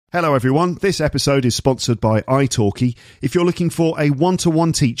Hello everyone, this episode is sponsored by italki. If you're looking for a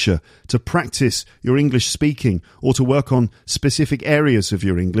one-to-one teacher to practice your English speaking or to work on specific areas of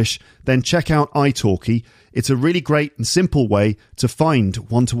your English, then check out italki. It's a really great and simple way to find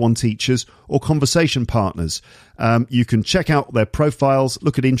one-to-one teachers or conversation partners. You can check out their profiles,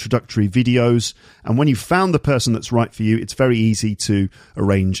 look at introductory videos, and when you've found the person that's right for you, it's very easy to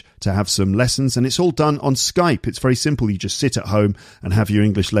arrange to have some lessons, and it's all done on Skype. It's very simple. You just sit at home and have your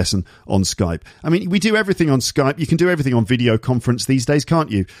English lesson on Skype. I mean, we do everything on Skype. You can do everything on video conference these days, can't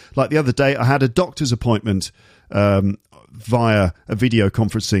you? Like the other day, I had a doctor's appointment via a video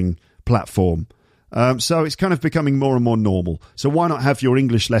conferencing platform. So it's kind of becoming more and more normal. So why not have your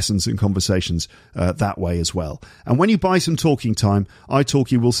English lessons and conversations that way as well? And when you buy some talking time,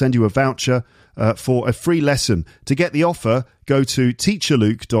 italki will send you a voucher for a free lesson. To get the offer, go to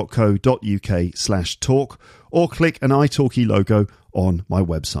teacherluke.co.uk/talk or click an italki logo on my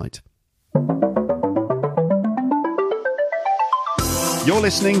website. You're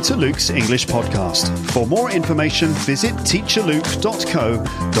listening to Luke's English Podcast. For more information, visit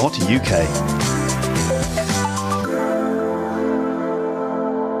teacherluke.co.uk.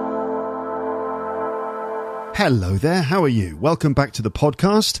 Hello there, how are you? Welcome back to the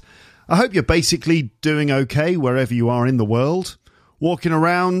podcast. I hope you're basically doing okay wherever you are in the world. Walking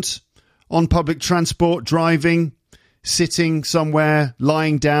around, on public transport, driving, sitting somewhere,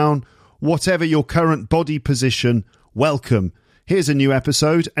 lying down, whatever your current body position, welcome. Here's a new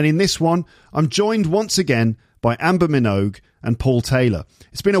episode, and in this one, I'm joined once again by Amber Minogue and Paul Taylor.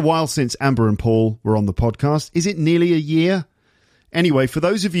 It's been a while since Amber and Paul were on the podcast. Is it nearly a year? Anyway, for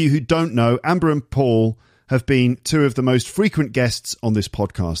those of you who don't know, Amber and Paul have been two of the most frequent guests on this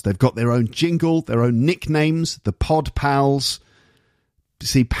podcast. They've got their own jingle, their own nicknames, the Pod Pals. You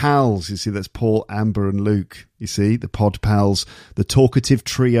see, pals, you see, that's Paul, Amber and Luke. You see, the Pod Pals, the Talkative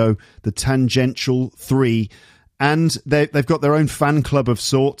Trio, the Tangential Three. And they've got their own fan club of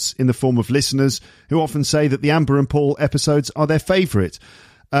sorts in the form of listeners who often say that the Amber and Paul episodes are their favourite.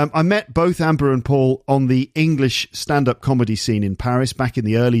 I met both Amber and Paul on the English stand-up comedy scene in Paris back in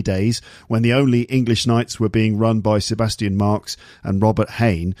the early days when the only English nights were being run by Sebastian Marks and Robert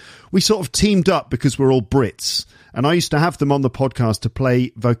Hayne. We sort of teamed up because we're all Brits, and I used to have them on the podcast to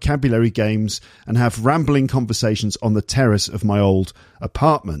play vocabulary games and have rambling conversations on the terrace of my old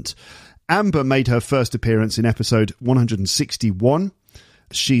apartment. Amber made her first appearance in episode 161.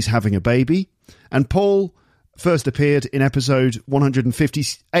 She's having a baby. And Paul first appeared in episode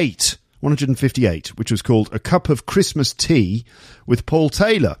 158, which was called A Cup of Christmas Tea with Paul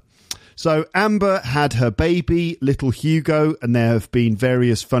Taylor. So Amber had her baby, little Hugo, and there have been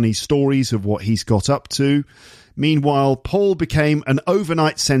various funny stories of what he's got up to. Meanwhile, Paul became an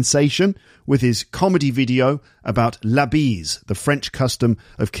overnight sensation with his comedy video about la bise, the French custom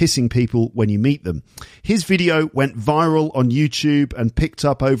of kissing people when you meet them. His video went viral on YouTube and picked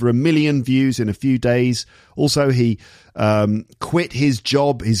up over 1 million views in a few days. Also, he quit his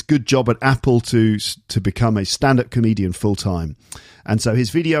job, his good job at Apple, to become a stand-up comedian full-time. And so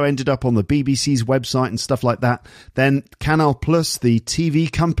his video ended up on the BBC's website and stuff like that. Then Canal Plus, the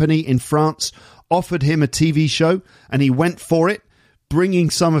TV company in France, offered him a TV show, and he went for it, bringing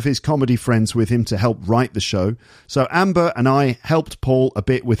some of his comedy friends with him to help write the show. So Amber and I helped Paul a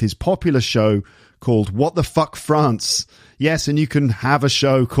bit with his popular show called What the Fuck France. Yes, and you can have a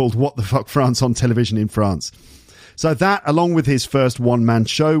show called What the Fuck France on television in France. So that, along with his first one-man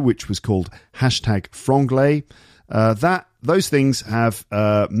show, which was called #Franglais, those things have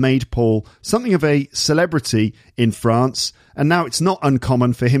made Paul something of a celebrity in France, and now it's not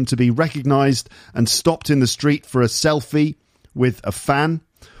uncommon for him to be recognised and stopped in the street for a selfie with a fan.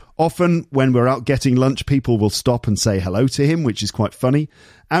 Often, when we're out getting lunch, people will stop and say hello to him, which is quite funny.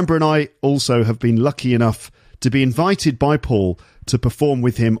 Amber and I also have been lucky enough to be invited by Paul to perform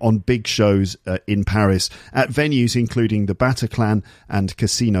with him on big shows in Paris at venues including the Bataclan and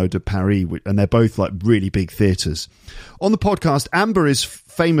Casino de Paris, and they're both like really big theatres. On the podcast, Amber is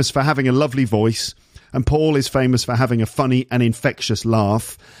famous for having a lovely voice, and Paul is famous for having a funny and infectious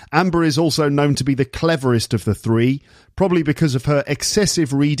laugh. Amber is also known to be the cleverest of the three, probably because of her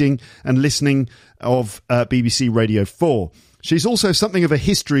excessive reading and listening of BBC Radio 4. She's also something of a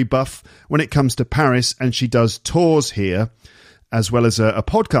history buff when it comes to Paris, and she does tours here, as well as a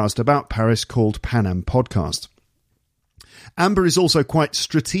podcast about Paris called Pan Am Podcast. Amber is also quite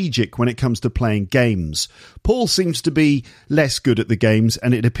strategic when it comes to playing games. Paul seems to be less good at the games,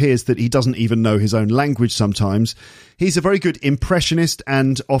 and it appears that he doesn't even know his own language sometimes. He's a very good impressionist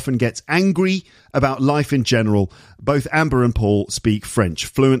and often gets angry about life in general. Both Amber and Paul speak French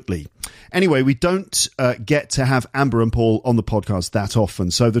fluently. Anyway, we don't get to have Amber and Paul on the podcast that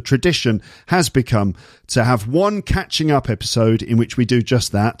often, so the tradition has become to have one catching up episode in which we do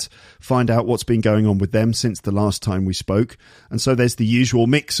just that, find out what's been going on with them since the last time we spoke. And so there's the usual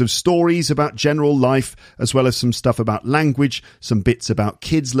mix of stories about general life, as well as some stuff about language, some bits about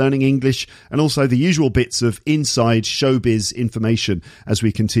kids learning English, and also the usual bits of inside showbiz information as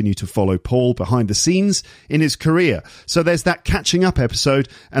we continue to follow Paul behind the scenes in his career. So there's that catching up episode,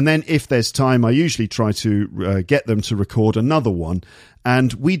 and then if there's time, I usually try to get them to record another one.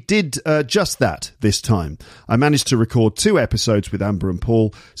 And we did just that this time. I managed to record 2 episodes with Amber and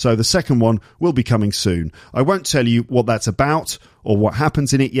Paul, so the second one will be coming soon. I won't tell you what that's about or what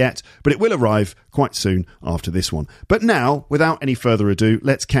happens in it yet, but it will arrive quite soon after this one. But now, without any further ado,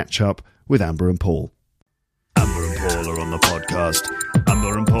 let's catch up with Amber and Paul. Amber and Paul are on the podcast.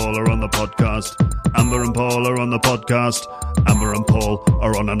 Amber and Paul are on the podcast. Amber and Paul are on the podcast. Amber and Paul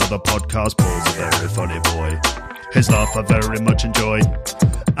are on another podcast. Paul's a very funny boy. His laugh I very much enjoy.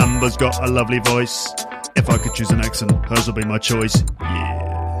 Amber's got a lovely voice. If I could choose an accent, hers will be my choice.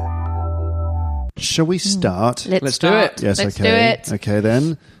 Yeah. Shall we start? Let's do it. Yes, Let's okay. do it. Okay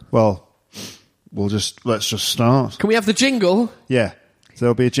then. Well, let's just start. Can we have the jingle? Yeah. So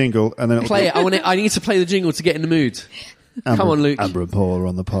there'll be a jingle and then it'll Play it. I need to play the jingle to get in the mood. Come on, Luke. Amber and Paul are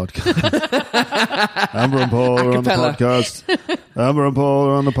on the podcast. Amber and Paul are on the podcast. Amber and Paul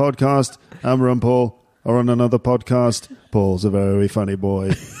are on the podcast. Amber and Paul are on another podcast. Paul's a very funny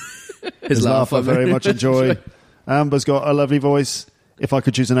boy. His laugh I very much enjoy. Amber's got a lovely voice. If I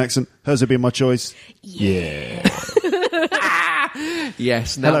could choose an accent, hers would be my choice. Yeah.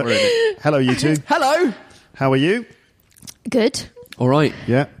 Yes, now Hello. we're in it. Hello, you two. Hello. How are you? Good. All right.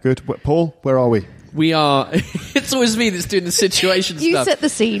 Yeah, good. Paul, where are we? We are... It's always me that's doing the situation You stuff. set the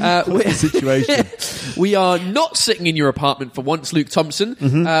scene. What's the situation? We are not sitting in your apartment for once, Luke Thompson.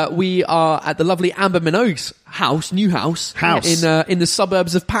 Mm-hmm. We are at the lovely Amber Minogue's new house. In the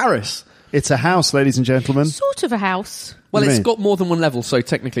suburbs of Paris. It's a house, ladies and gentlemen. Sort of a house. Well, What do you it's mean? got more than one level, so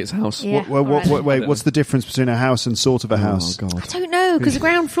technically it's a house. Yeah. Wait, what's the difference between a house and sort of a house? Oh, I God. don't know, because the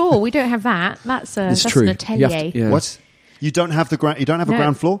ground floor, we don't have that. That's true. an You atelier. have to- yeah. What? You don't have You don't have a No.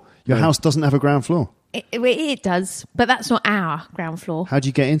 ground floor? Your house doesn't have a ground floor. It does, but that's not our ground floor. How do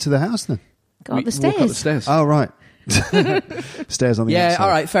you get into the house then? Go up the Walk up the stairs. stairs. Oh, right. Stairs on the Yeah, outside. all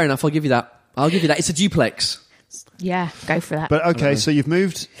right, fair enough. I'll give you that. It's a duplex. Yeah, go for that. But okay, so you've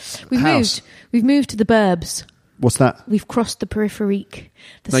moved We've house. moved to the burbs. What's that? We've crossed the peripherique.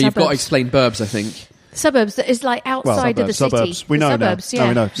 The No, suburbs. you've got to explain burbs, I think. Suburbs that is like outside of the suburbs. city. We The know suburbs, now. Yeah.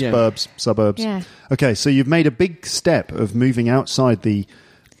 No, we know. Yeah. Suburbs. Yeah. Okay, so you've made a big step of moving outside the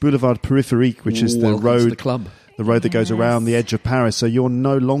Boulevard Périphérique, which is the Welcome to road, the club. the road that goes Yes. around the edge of Paris. So you're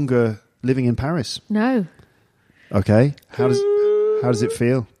no longer living in Paris. No, Okay. How does it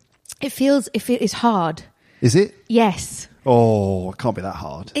feel? it is hard. Is it? Yes, Oh, it can't be that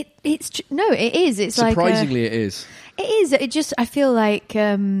hard. it is. It's like Surprisingly, it is. it is. It just I feel like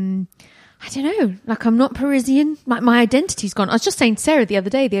I don't know. Like I'm not Parisian. My identity's gone. I was just saying to Sarah the other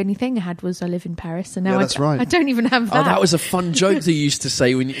day. The only thing I had was I live in Paris, and now Yeah, that's right. I don't even have that. Oh, that was a fun joke that you used to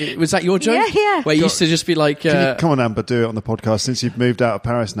say. Was that your joke? Yeah. Where you used to just be like... Come on, Amber, do it on the podcast since you've moved out of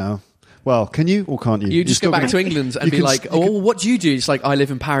Paris now. Well, can you or can't you? you just You're go back still to England and you be can- like, you oh, can- what do you do? It's like, I live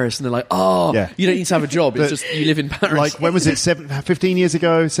in Paris. And they're like, oh, Yeah. you don't need to have a job. It's But- just you live in Paris. Like, when was it? 15 years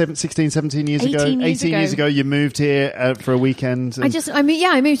ago? 16, 17 years ago? 18 years 18 years ago. ago, you moved here for a weekend. and- I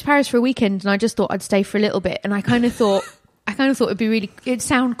moved to Paris for a weekend, and I just thought I'd stay for a little bit, and I kind of thought it'd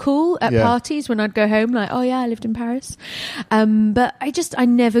sound cool at Yeah. parties when I'd go home, like, oh yeah, I lived in Paris. But I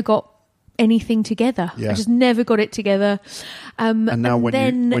never got anything together. Yeah. I just never got it together. And now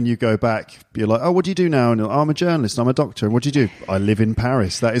when you go back, you're like, oh, what do you do now? And I'm a journalist, I'm a doctor. And what do you do? I live in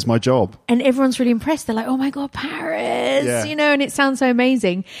Paris. That is my job. and everyone's really impressed. They're like, oh my God, Paris, Yeah. and it sounds so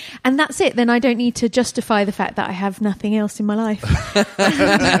amazing. And that's it. Then I don't need to justify the fact that I have nothing else in my life.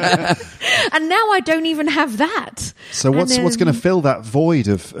 And now I don't even have that. So what's going to fill that void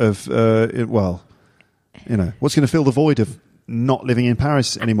of what's going to fill the void of not living in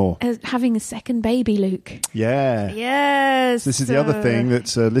Paris anymore? Having a second baby, Luke. Yeah. Yes. This is the other thing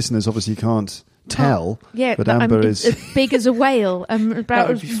that listeners obviously can't tell. Yeah, but Amber is as big as a whale. I'm That about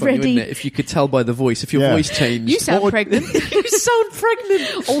would be as funny, ready. wouldn't it? If you could tell by the voice, if your Yeah. voice changed. You sound pregnant. You sound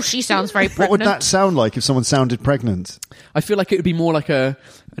pregnant. Oh, she sounds very pregnant. What would that sound like if someone sounded pregnant? I feel like it would be more like a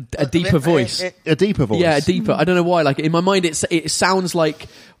deeper voice. A deeper voice. Yeah, deeper. I don't know why. Like in my mind, it sounds like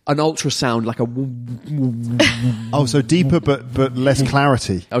an ultrasound, like a. Oh, so deeper but less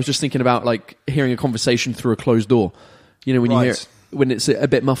clarity. I was just thinking about like hearing a conversation through a closed door. You know, when you hear it, when it's a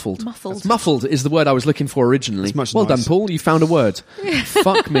bit muffled. Muffled. Muffled is the word I was looking for originally. It's much well nice. done, Paul. You found a word.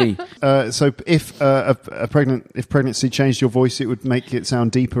 Fuck me. So if if pregnancy changed your voice, it would make it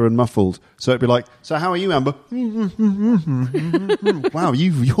sound deeper and muffled. So it'd be like, so how are you, Amber? Wow,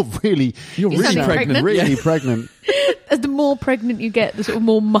 you're really sounding pregnant. really pregnant. As the more pregnant you get, the sort of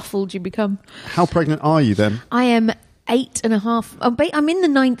more muffled you become. How pregnant are you then? I am 8.5. I'm in the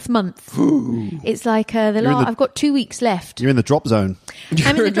 9th month. It's like I've got 2 weeks left. You're in the drop zone.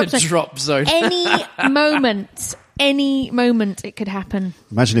 I'm You're in the drop zone. Any moment it could happen.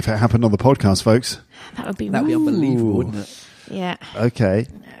 Imagine if it happened on the podcast, folks. That'd be unbelievable, wouldn't it? Yeah. Okay.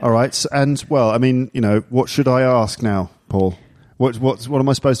 All right. So, and well, I mean, what should I ask now, Paul? What am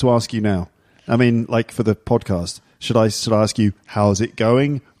I supposed to ask you now? I mean, like for the podcast, should I ask you how's it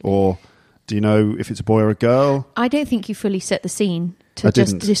going, or do you know if it's a boy or a girl? I don't think you fully set the scene to I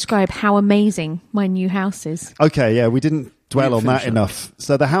just didn't. describe how amazing my new house is. Okay, yeah, we didn't dwell on that finish enough.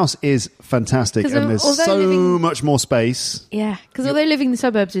 So the house is fantastic, 'Cause and there's although so living- much more space. Yeah, because although living in the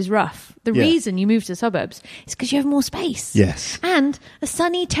suburbs is rough, the Yeah. reason you move to the suburbs is because you have more space. Yes. And a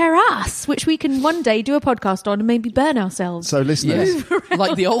sunny terrace, which we can one day do a podcast on and maybe burn ourselves. So listeners,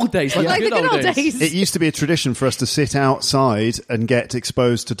 Like the old days, like, Like the good old days. it used to be a tradition for us to sit outside and get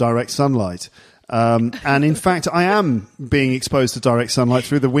exposed to direct sunlight. And in fact, I am being exposed to direct sunlight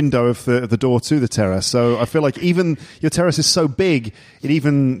through the window of the door to the terrace. So I feel like even your terrace is so big, it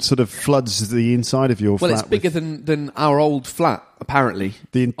even sort of floods the inside of your flat. Well, it's bigger than our old flat. Apparently,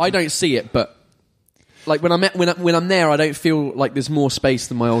 I don't see it, but like when I'm there, I don't feel like there's more space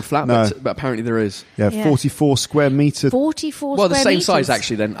than my old flat. No. But apparently there is. Yeah, Yeah. 44 square metre. 44 Well, the square same meters. size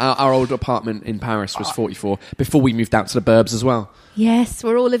actually. Then our old apartment in Paris was 44 before we moved out to the burbs as well. Yes,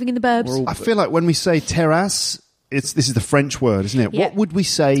 we're all living in the burbs. We're all- I feel like when we say terrace, this is the French word, isn't it? Yeah. What would we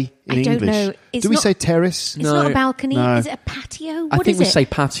say in I don't English? know. It's Do we not- say terrace? It's not a No. balcony. No. Is it a patio? I What think is we it? say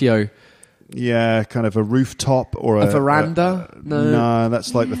patio. Yeah, kind of a rooftop or A veranda? No,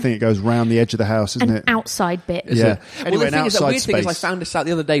 that's like the thing that goes round the edge of the house, isn't An it? outside bit. Is Yeah. it? Anyway, well, an the thing is, the outside weird thing is, I space. found this out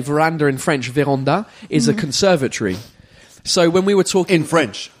the other day. Veranda in French, veranda, is a conservatory. So when we were talking In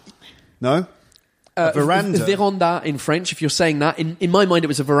French. No? A veranda. Veranda in French, if you're saying that. In my mind, it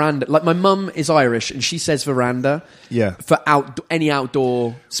was a veranda. Like, my mum is Irish, and she says veranda Yeah. for any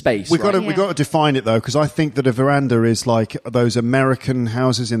outdoor space. We've right? got to define it though, because I think that a veranda is like those American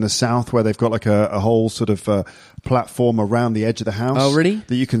houses in the South where they've got like a whole sort of platform around the edge of the house. Oh, really?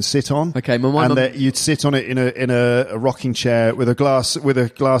 That you can sit on. Okay, my and mum- that you'd sit on it in a rocking chair with a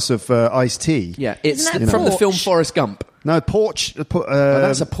glass of iced tea. Yeah, it's Isn't that from the porch? film Forrest Gump. No, porch.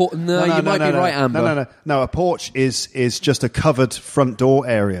 That's a porch. No, you might be right, Amber. No, a porch is just a covered front door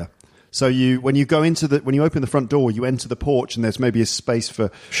area. So when you open the front door, you enter the porch, and there's maybe a space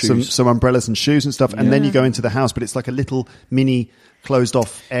for some umbrellas and shoes and stuff, and then you go into the house. But it's like a little mini closed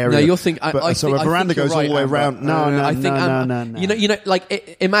off area. No, you're thinking. So a veranda goes all the way around. No. You know,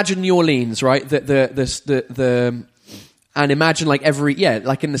 like imagine New Orleans, right? And imagine like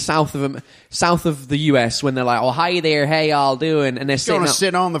like in the south of the US when they're like, oh, hi there, hey, y'all doing, and they're You sitting want to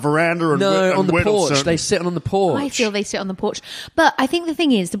sit on the veranda and on the whittle porch. something. They sit on the porch. I feel they sit on the porch. But I think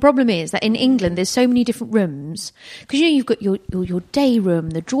the problem is that in England there's so many different rooms. Because you've got your day room,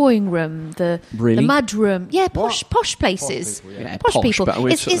 the drawing room, the mud room. Yeah, posh places. Yeah, Posh posh, people. but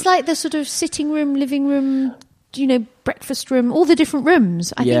we're It's sort of- like the sort of sitting room, living room, breakfast room, all the different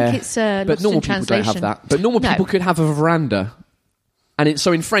rooms. I think it's but lost normal in people translation. don't have that. But normal people could have a veranda. And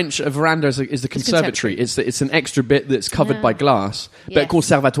so in French, a veranda is the conservatory. It's an extra bit that's covered by glass. But Yes.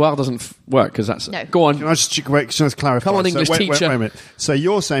 conservatoire doesn't work because that's... No. Go on. Can I just clarify? Come on, English wait teacher. a minute. So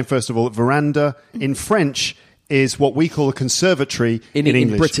you're saying, first of all, that veranda in French is what we call a conservatory in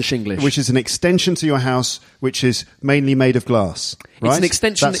English. British English. Which is an extension to your house, which is mainly made of glass. Right? It's an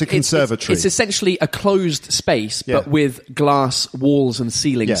extension. That's a conservatory. It's essentially a closed space, Yeah. but with glass walls and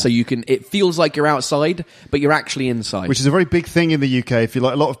ceilings. Yeah. So it feels like you're outside, but you're actually inside. Which is a very big thing in the UK. If you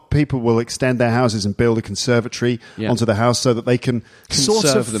like, a lot of people will extend their houses and build a conservatory onto the house so that they can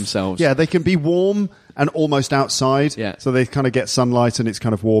Conserve themselves. Yeah, they can be warm and almost outside. Yeah. So they kind of get sunlight and it's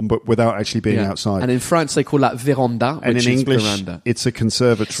kind of warm, but without actually being Yeah. outside. And in France, they call that veranda, And which in is English, veranda. it's a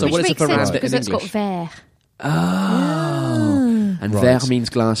conservatory. So what Which is a makes sense veranda because in it's English? got ver. and verre means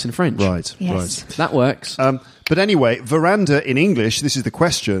glass in French. Right, Yes. right. That works. But anyway, veranda in English, this is the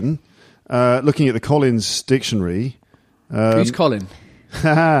question. Looking at the Collins dictionary. Who's Colin?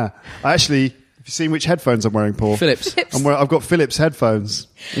 Actually, have you seen which headphones I'm wearing, Paul? Philips. I've got Philips headphones.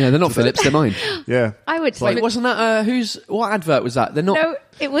 Yeah, they're not Philips, they're mine. Yeah. I would say. Wait, wasn't that what advert was that? They're not. No,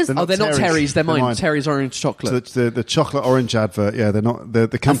 it was. They're not They're not Terry's. They're mine. mine. Terry's orange chocolate. So the chocolate orange advert, yeah, they're not the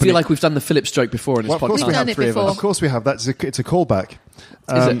I company. feel like we've done the Philips joke before in this Well, of course podcast. we have done it three of us. before. Of course we have. It's a callback.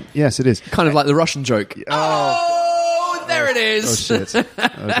 Is it? Yes, it is. Kind of like the Russian joke. Oh, There it oh is. shit! Oh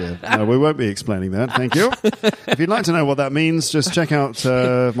dear. No, we won't be explaining that. Thank you. If you'd like to know what that means, just check out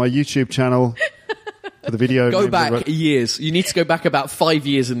my YouTube channel for the video. Go named back years. You need to go back about 5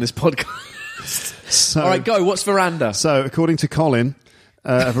 years in this podcast. So, All right, go. What's veranda? So, according to Colin,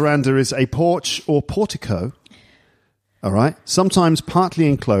 a veranda is a porch or portico. All right, sometimes partly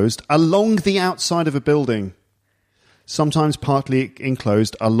enclosed along the outside of a building. Sometimes partly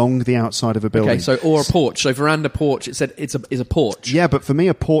enclosed along the outside of a building. Okay, so or a porch. So veranda porch. It said is a porch. Yeah, but for me,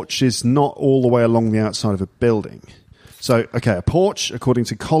 a porch is not all the way along the outside of a building. So, okay, a porch, according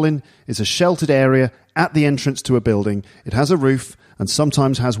to Colin, is a sheltered area at the entrance to a building. It has a roof and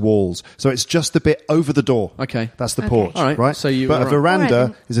sometimes has walls. So it's just the bit over the door. Okay. That's the Okay. porch, All right, right? so you but were a right. veranda All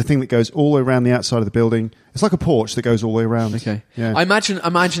right, then. is a thing that goes all the way around the outside of the building. It's like a porch that goes all the way around. Okay. Yeah. I imagine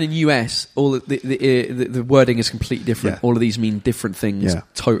in US, all the wording is completely different. Yeah. All of these mean different things. Yeah.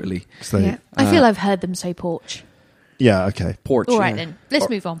 Totally. So, Yeah. I feel I've heard them say porch. yeah, okay. Porch. All right, yeah. then. Let's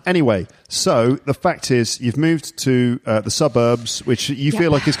move on. Anyway, so the fact is you've moved to the suburbs, which you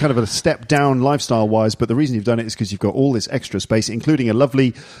feel like is kind of a step down lifestyle-wise, but the reason you've done it is because you've got all this extra space, including a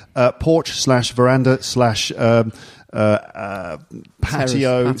lovely porch/veranda/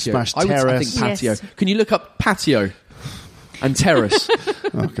 patio slash I terrace. think patio. Yes. Can you look up patio and terrace?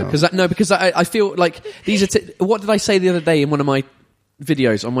 Oh, God. Because I feel like these are. What did I say the other day in one of my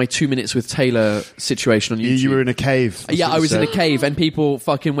videos on my 2 minutes with Taylor situation on YouTube? You were in a cave. Yeah, I was in a cave and people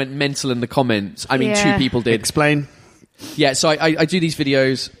fucking went mental in the comments. I mean, Yeah. 2 people did. Explain. Yeah, so I do these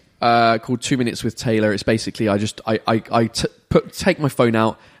videos called 2 Minutes with Taylor. It's basically I take my phone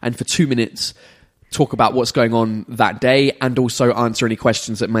out and for 2 minutes talk about what's going on that day and also answer any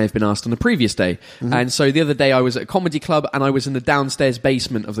questions that may have been asked on the previous day. Mm-hmm. And so the other day I was at a comedy club and I was in the downstairs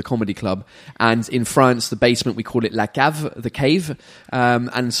basement of the comedy club. And in France, the basement, we call it la cave, the cave.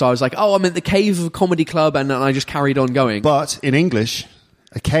 And so I was like, oh, I'm at the cave of a comedy club. And I just carried on going. But in English,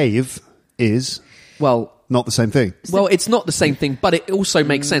 a cave is Well, not the same thing. well, it's not the same thing, but it also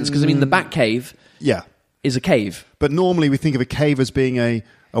makes sense because, I mean, the Bat Cave Yeah. is a cave. But normally we think of a cave as being a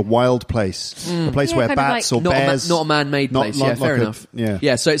wild place, a place Yeah, where kind of bats like- or bears. Not a man-made not place. like- Yeah, fair like a- enough.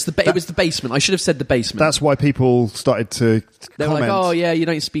 yeah. So it was the basement. I should have said the basement. That's why people started to They were comment. like, oh yeah, you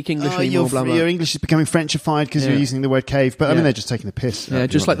don't speak English anymore, blah blah. Your English is becoming Frenchified because Yeah. you're using the word cave. But I Yeah. mean, they're just taking the piss. Yeah,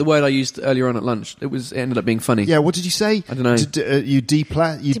 just like the word I used earlier on at lunch. It ended up being funny. Yeah, what did you say? I don't know. You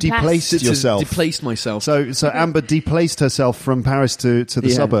deplaced To yourself. deplaced myself. So Amber deplaced herself from Paris to the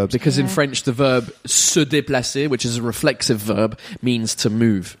Yeah, suburbs. because in Yeah. French the verb se déplacer, which is a reflexive verb, means to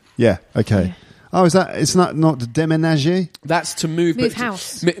move. Yeah. Okay. Oh, is that? It's not déménager. That's to move. Move but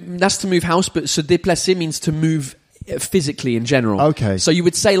house. That's to move house, but se déplacer means to move physically in general. Okay. So you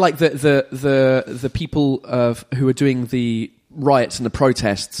would say like the people who are doing the riots and the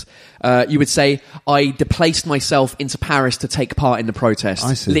protests, you would say, I déplaced myself into Paris to take part in the protest.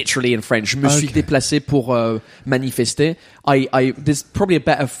 I see. Literally in French. Je me suis Okay. déplacé pour manifester. There's probably a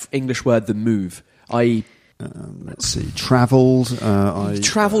better English word than move. Let's see. Travelled.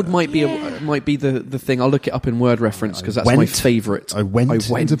 Travelled might be the thing. I'll look it up in word reference because that's my went. favourite. I went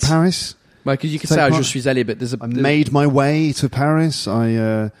into Paris. Because you could Take say part. je suis allé, but there's a I made my way to Paris.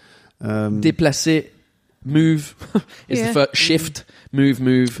 déplacer, move is Yeah. the first shift, move,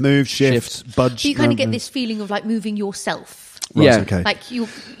 shift, budge. So you kind of get this feeling of like moving yourself. Right, Yeah. okay. Like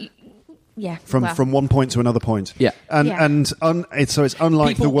yeah. From one point to another point. Yeah. And Yeah. so it's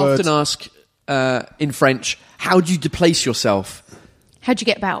unlike People the word. often ask in French, how do you déplace yourself? How'd you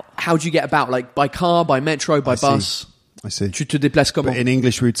get about? How do you get about? Like by car, by metro, by bus? I see. Tu te déplaces comment? But in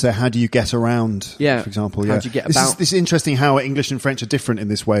English, we would say, "How do you get around?" Yeah. for example. How Yeah. do you get this about? This is interesting how English and French are different in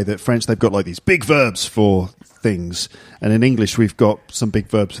this way. That French, they've got like these big verbs for things, and in English, we've got some big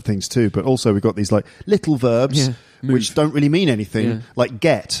verbs for things too. But also, we've got these like little verbs, Yeah. which don't really mean anything, like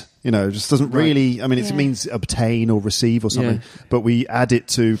get. Just doesn't really. I mean, it means obtain or receive or something. Yeah. But we add it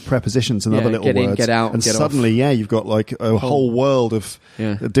to prepositions and other little get words. In, get out, and get suddenly, off. You've got like a whole world of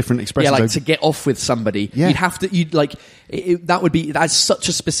different expressions. Yeah, like to get off with somebody. Yeah. You'd have to. That's such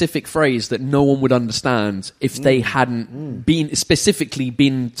a specific phrase that no one would understand if they hadn't been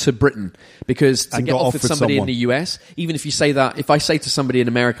to Britain. Because to get off with somebody in the US, even if you say that, if I say to somebody in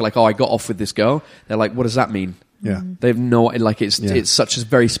America, like, "Oh, I got off with this girl," they're like, "What does that mean?" Yeah, they have no like it's such a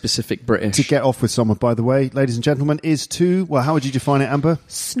very specific British. To get off with someone, by the way, ladies and gentlemen, is to how would you define it, Amber?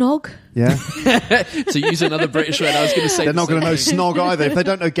 Snog. Yeah. To use another British word, I was going to say they're not going to know snog either. If they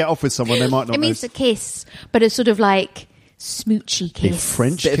don't know get off with someone, they might not. It means a kiss, but it's sort of like smoochy kiss, a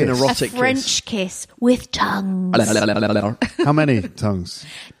French kiss, an erotic French kiss with tongues. How many tongues?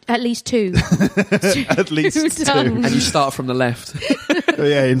 At least 2. At least 2. Tongues. And you start from the left.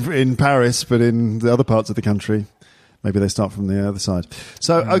 Yeah, in Paris, but in the other parts of the country, maybe they start from the other side.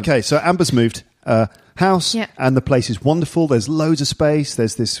 So, okay, so Amber's moved house, and the place is wonderful. There's loads of space.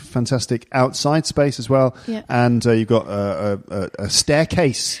 There's this fantastic outside space as well. Yeah. And you've got a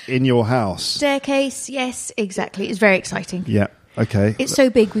staircase in your house. Staircase, yes, exactly. It's very exciting. Yeah, okay. It's so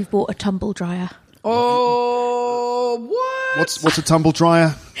big, we've bought a tumble dryer. Oh, what? What's a tumble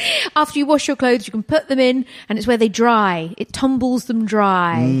dryer? After you wash your clothes, you can put them in, and it's where they dry. It tumbles them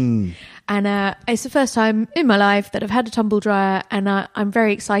dry. And it's the first time in my life that I've had a tumble dryer, and I'm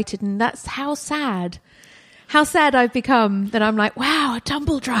very excited. And that's how sad I've become that I'm like, wow, a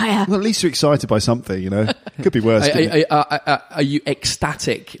tumble dryer. Well, at least you're excited by something, Could be worse. Are you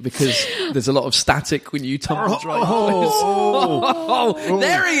ecstatic? Because there's a lot of static when you tumble dry your clothes. Oh,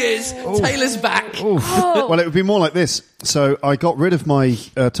 there he is. Taylor's back. Well, it would be more like this. So I got rid of my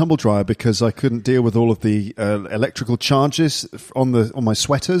tumble dryer because I couldn't deal with all of the electrical charges on my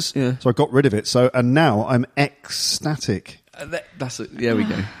sweaters. Yeah. So I got rid of it. And now I'm ecstatic. That's it. There we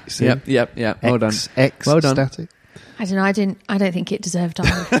go. Yep. Well done. Well done. Static. I don't know. I don't think it deserved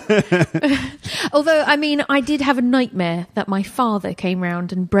either. Although, I mean, I did have a nightmare that my father came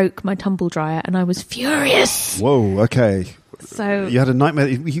round and broke my tumble dryer, and I was furious. Whoa. Okay. So you had a nightmare.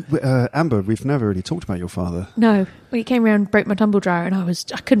 Amber, we've never really talked about your father. No, when he came round and broke my tumble dryer, and I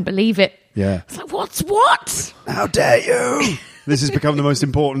couldn't believe it. Yeah. It's like, what? How dare you? This has become the most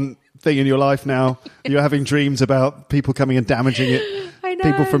important thing in your life now. You're having dreams about people coming and damaging it. I know.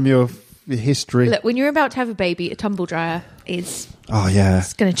 People from your history. Look, when you're about to have a baby, a tumble dryer is... Oh, yeah.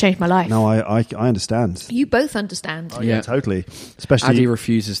 It's going to change my life. No, I understand. You both understand. Oh, yeah, totally. Especially... Addie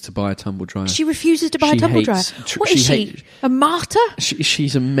refuses to buy a tumble dryer. She refuses to buy a tumble dryer. What is she? A martyr?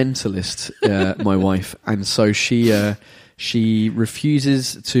 She's a mentalist, my wife. And so she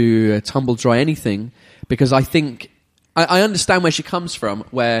refuses to tumble dry anything because I think... I understand where she comes from,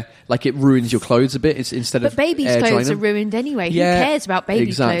 where like it ruins your clothes a bit instead of. But babies' clothes are ruined anyway. Yeah, who cares about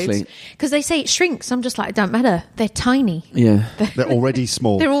baby clothes? Because they say it shrinks. I'm just like, it don't matter. They're tiny. Yeah, they're already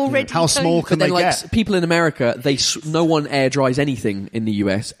small. They're already how small can they get? People in America, no one air dries anything in the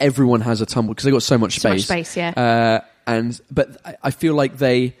US. Everyone has a tumble because they've got so much space. So much space, yeah. But I feel like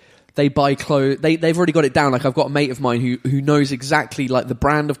they buy clothes. They've already got it down. Like I've got a mate of mine who knows exactly like the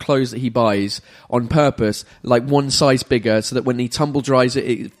brand of clothes that he buys on purpose, like one size bigger, so that when he tumble dries it,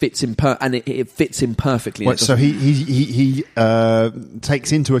 it fits him it fits him perfectly. Right, so he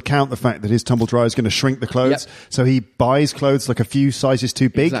takes into account the fact that his tumble dryer is going to shrink the clothes. Yep. So he buys clothes like a few sizes too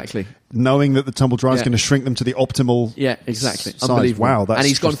big, exactly, knowing that the tumble dryer is going to shrink them to the optimal. Yeah, exactly. Size. Unbelievable. Wow, and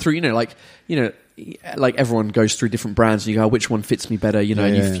he's gone through. Like everyone goes through different brands, and you go, which one fits me better?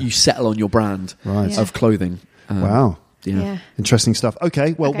 And you settle on your brand of clothing. Wow. Yeah. Interesting stuff.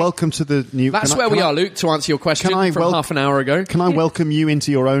 Okay, well, welcome to the new... That's where we are, Luke, to answer your question from half an hour ago. Can I welcome you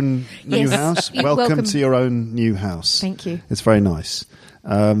into your own new house? Welcome to your own new house. Thank you. It's very nice.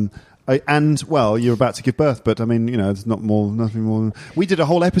 You're about to give birth, but I mean, it's nothing more. We did a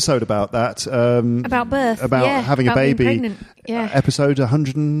whole episode about that. About birth. About having a baby. Being pregnant. Yeah. Episode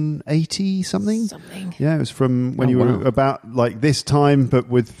 180 something. Yeah, it was from when you were about like this time, but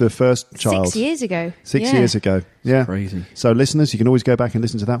with the first child. 6 years ago. 6 years ago. Yeah. Crazy. So listeners, you can always go back and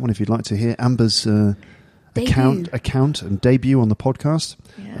listen to that one if you'd like to hear Amber's account and debut on the podcast.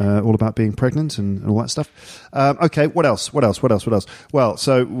 All about being pregnant and all that stuff. Okay, what else? Well,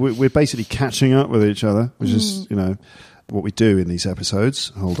 so we're basically catching up with each other, which is, what we do in these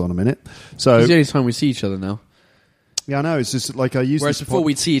episodes. Hold on a minute. So it's the only time we see each other now. Yeah, I know. It's just like I used. Whereas before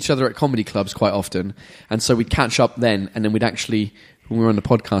we'd see each other at comedy clubs quite often, and so we'd catch up then, and then we'd actually, when we were on the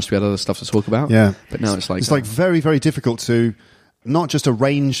podcast, we had other stuff to talk about. Yeah, but now it's like very, very difficult to not just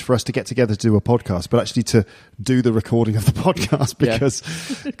arrange for us to get together to do a podcast, but actually to do the recording of the podcast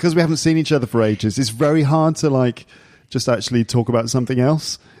because we haven't seen each other for ages. It's very hard to like just actually talk about something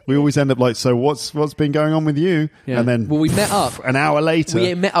else. We always end up like, so what's been going on with you? Yeah. And then we met up an hour later.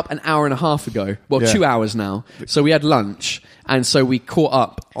 We met up an hour and a half ago. Well, 2 hours now. So we had lunch, and so we caught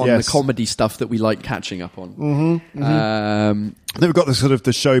up on the comedy stuff that we like catching up on. Then we've got the sort of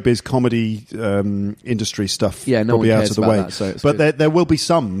the showbiz comedy industry stuff. Yeah, no one probably cares out of the about way. that, so it's but good. there will be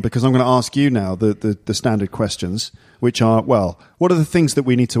some, because I'm going to ask you now the standard questions, which are, well, what are the things that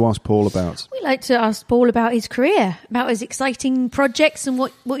we need to ask Paul about? We like to ask Paul about his career, about his exciting projects and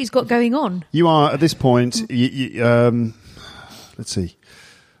what he's got going on. You are, at this point, let's see.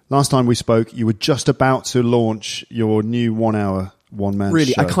 Last time we spoke, you were just about to launch your new 1 hour one-man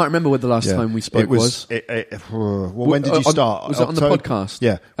Really? show. I can't remember when the last time we spoke was. When did you start? Was it on the podcast?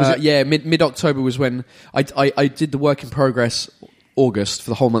 Yeah. Mid-October was when I did the work in progress August,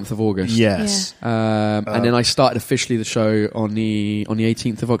 for the whole month of August. Yes. And then I started officially the show on the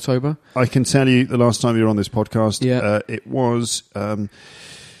 18th of October. I can tell you the last time you were on this podcast, it was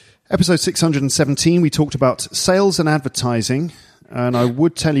episode 617. We talked about sales and advertising. And I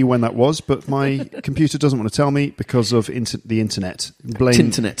would tell you when that was, but my computer doesn't want to tell me because of the internet.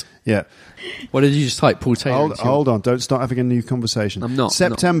 Tinternet. Yeah. What did you just type? Paul Taylor. Hold on. Don't start having a new conversation. I'm not.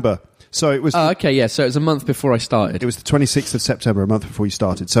 September. So it was... okay, yeah. So it was a month before I started. It was the 26th of September, a month before you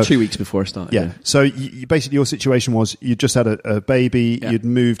started. So 2 weeks before I started. Yeah. So you, basically your situation was you just had a baby, you'd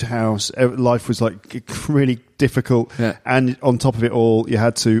moved house, life was like really difficult. Yeah. And on top of it all, you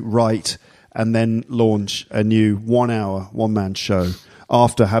had to write and then launch a new 1 hour, one-man show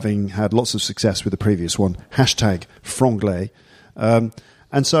after having had lots of success with the previous one. #Franglais.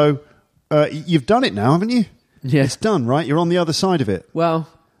 And so you've done it now, haven't you? Yeah. It's done, right? You're on the other side of it. Well...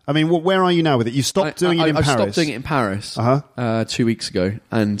 I mean, where are you now with it? You stopped doing it in Paris. I stopped doing it in Paris 2 weeks ago.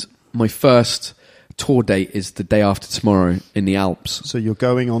 And my first tour date is the day after tomorrow in the Alps. So you're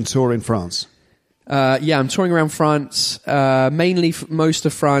going on tour in France? Yeah, I'm touring around France, mainly most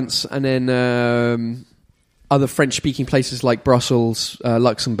of France, and then other French-speaking places like Brussels,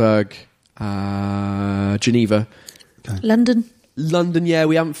 Luxembourg, Geneva. Okay. London, yeah,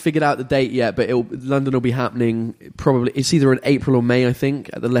 we haven't figured out the date yet, but London will be happening probably. It's either in April or May, I think,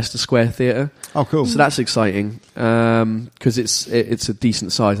 at the Leicester Square Theatre. Oh, cool! So that's exciting because it's a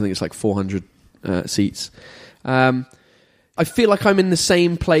decent size. I think it's like 400 seats. I feel like I'm in the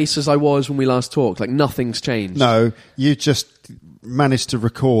same place as I was when we last talked. Like nothing's changed. No, you just managed to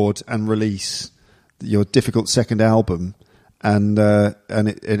record and release your difficult second album. And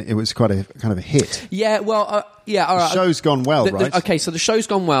it was quite a kind of a hit. Yeah, well, all right. The show's gone well, right? Okay, so the show's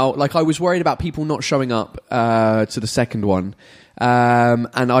gone well. Like, I was worried about people not showing up to the second one.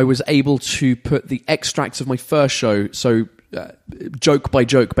 And I was able to put the extracts of my first show, so joke by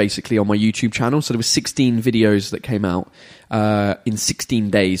joke, basically, on my YouTube channel. So there was 16 videos that came out in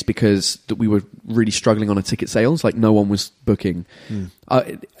 16 days because we were really struggling on a ticket sales. Like, no one was booking.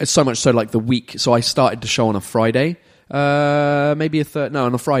 So much so, like, the week... So I started the show on a Friday... on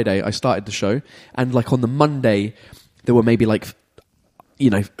a Friday I started the show, and like on the Monday there were maybe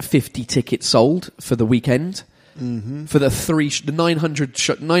 50 tickets sold for the weekend. For the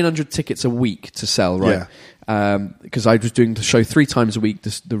 900 tickets a week to sell, right? Because I was doing the show 3 times a week.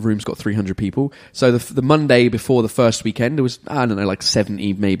 The room's got 300 people. So the Monday before the first weekend, there was, I don't know, like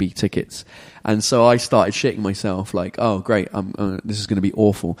 70 maybe tickets. And so I started shitting myself, like, oh great, this is going to be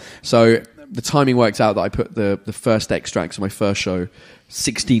awful. So the timing worked out that I put the first extracts of my first show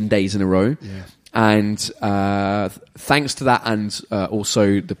 16 days in a row. Yeah. And thanks to that, and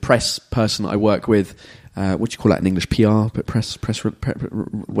also the press person I work with, what do you call that in English? PR,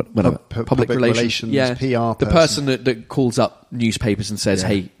 whatever. Public relations. Yeah, PR. The person that calls up newspapers and says,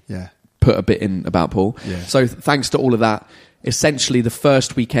 "Hey, put a bit in about Paul." Yeah. So thanks to all of that, essentially the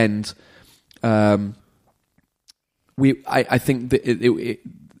first weekend, I think that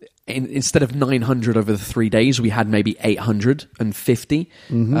instead of 900 over the 3 days, we had maybe 850.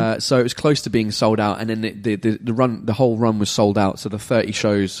 So it was close to being sold out, and then the whole run was sold out. So the 30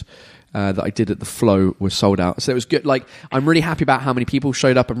 shows that I did at the Flow was sold out. So it was good. Like, I'm really happy about how many people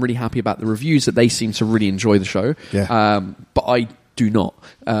showed up. I'm really happy about the reviews that they seem to really enjoy the show. Yeah. But I do not.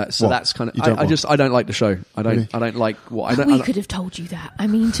 So that's kind of. I don't like the show. I don't like what. We could have told you that. I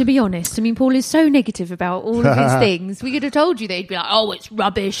mean, to be honest, Paul is so negative about all of his things. We could have told you that. He'd be like, "Oh, it's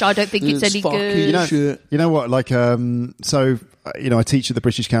rubbish. I don't think it's any good." You know what? Like, so I teach at the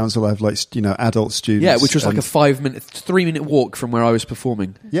British Council. I have adult students. Yeah, which was like a 3-minute walk from where I was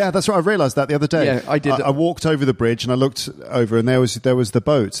performing. Yeah, that's right. I realised that the other day. Yeah, I did. I walked over the bridge and I looked over, and there was the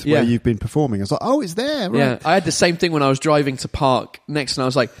boat where you've been performing. I was like, oh, it's there. Right. Yeah, I had the same thing when I was driving to Park next, and I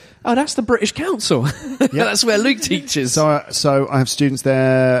was like, oh, that's the British Council. That's where Luke teaches. So I have students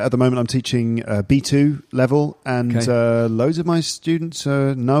there at the moment. I'm teaching B2 level, and loads of my students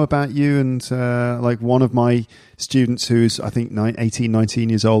know about you. And like one of my students who's, I think, 18, 19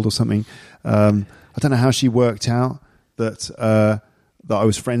 years old or something, I don't know how she worked out that I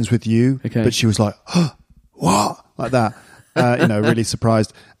was friends with you, but she was like, oh, what? Like that. Really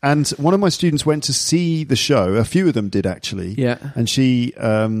surprised. And one of my students went to see the show. A few of them did, actually. Yeah. And she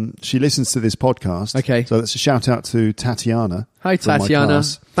listens to this podcast. Okay. So that's a shout out to Tatiana. Hi, Tatiana.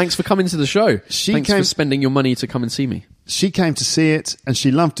 Thanks for coming to the show. Thanks for spending your money to come and see me. She came to see it and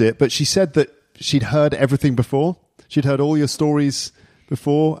she loved it, but she said that she'd heard everything before. She'd heard all your stories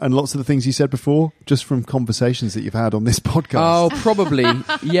before and lots of the things you said before, just from conversations that you've had on this podcast. Oh, probably.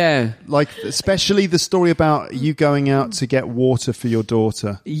 Yeah. Like, especially the story about you going out to get water for your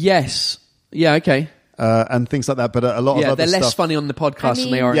daughter. Yes. Yeah, okay. And things like that, but a lot of other they're stuff. less funny on the podcast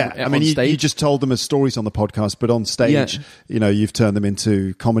than they are on stage. You just told them as stories on the podcast, but on stage, you've turned them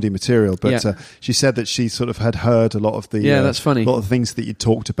into comedy material. But she said that she sort of had heard a lot of the that's funny. A lot of the things that you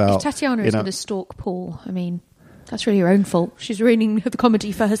talked about. If Tatiana is going to stalk Paul, I mean, that's really her own fault. She's ruining the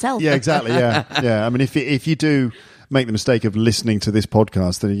comedy for herself. Yeah, exactly. Yeah. I mean, if you do make the mistake of listening to this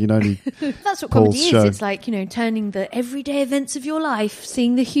podcast, then you can only that's what Paul's comedy show. is. It's like, turning the everyday events of your life,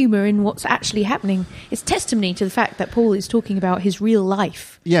 seeing the humour in what's actually happening. It's testimony to the fact that Paul is talking about his real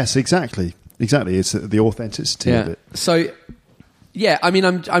life. Yes, exactly. It's the authenticity of it. So, yeah, I mean,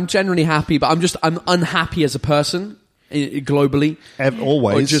 I'm generally happy, but I'm unhappy as a person. Globally,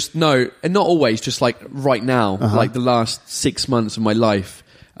 always, or just no, and not always. Just like right now, like the last 6 months of my life,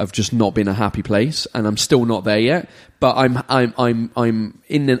 I've just not been a happy place, and I'm still not there yet. But I'm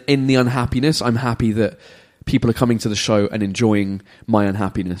in the unhappiness. I'm happy that people are coming to the show and enjoying my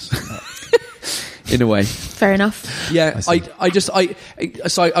unhappiness. In a way, fair enough. Yeah, I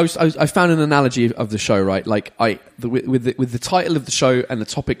found an analogy of the show, right? Like with the title of the show and the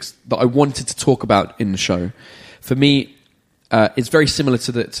topics that I wanted to talk about in the show. For me, it's very similar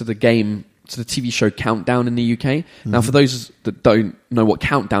to the TV show Countdown in the UK. Mm-hmm. Now, for those that don't know what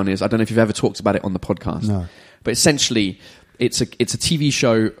Countdown is, I don't know if you've ever talked about it on the podcast. No. But essentially, it's a TV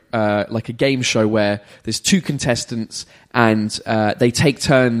show, like a game show where there's two contestants and they take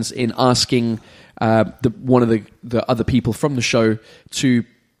turns in asking one of the other people from the show to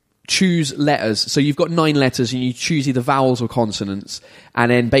choose letters. So you've got 9 letters and you choose either vowels or consonants,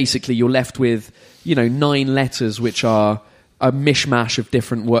 and then basically you're left with 9 letters which are a mishmash of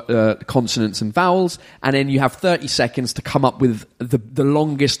different consonants and vowels, and then you have 30 seconds to come up with the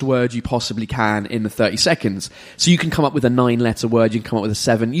longest word you possibly can in the 30 seconds. So you can come up with a 9-letter word, you can come up with a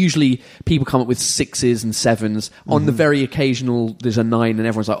 7. Usually people come up with 6s and 7s. On the very occasional there's a 9 and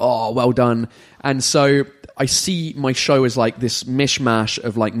everyone's like, oh, well done. And so I see my show as like this mishmash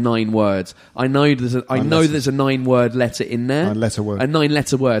of like 9 words. I know there's a 9-word letter in there. 9-letter word. A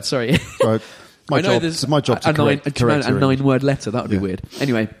 9-letter word, sorry. Right. My job to correct a 9-word letter. That would be weird.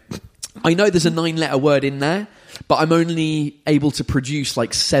 Anyway, I know there's a 9-letter word in there, but I'm only able to produce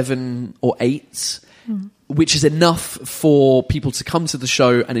like 7 or 8s, which is enough for people to come to the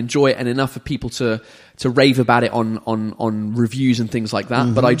show and enjoy it, and enough for people to rave about it on reviews and things like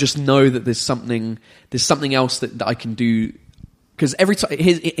that. But I just know that there's something else that I can do. Because every time,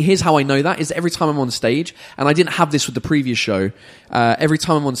 here's how I know that, is every time I'm on stage, and I didn't have this with the previous show, every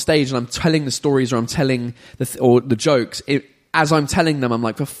time I'm on stage and I'm telling the stories or I'm telling the jokes, as I'm telling them, I'm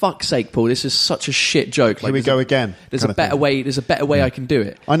like, for fuck's sake, Paul, this is such a shit joke. Here we go again. There's a better way. There's a better way I can do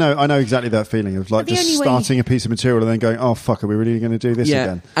it. I know exactly that feeling of like just starting a piece of material and then going, oh fuck, are we really going to do this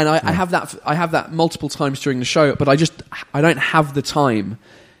again? And I have that multiple times during the show, but I don't have the time.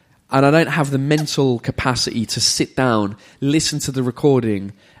 And I don't have the mental capacity to sit down, listen to the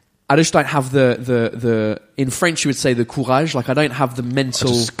recording. I just don't have the in French you would say the courage. Like I don't have the mental.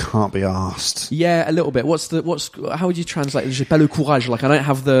 I just can't be arsed. Yeah, a little bit. How would you translate? J'ai pas le courage. Like I don't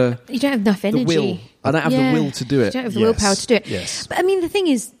have the. You don't have enough energy. The will. I don't have the will to do it. You don't have the willpower to do it. Yes. But I mean, the thing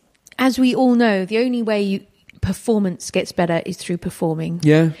is, as we all know, the only way performance gets better is through performing.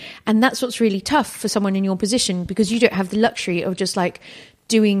 Yeah. And that's what's really tough for someone in your position, because you don't have the luxury of just like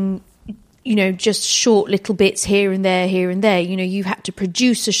doing, just short little bits here and there. You've had to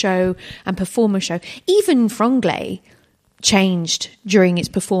produce a show and perform a show. Even Franglais changed during its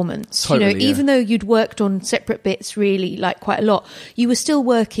performance. Totally, even though you'd worked on separate bits really like quite a lot, you were still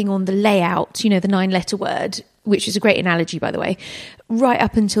working on the layout, the 9-letter word, which is a great analogy, by the way, right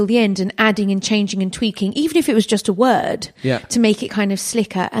up until the end and adding and changing and tweaking, even if it was just a word, to make it kind of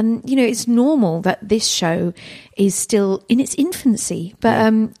slicker. And, you know, it's normal that this show is still in its infancy.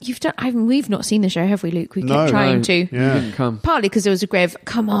 But we've not seen the show, have we, Luke? We kept trying to. Yeah. Partly because there was a grev.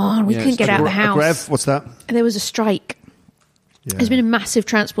 Come on, we couldn't get out of the house. A grev? What's that? And there was a strike. Yeah. There's been a massive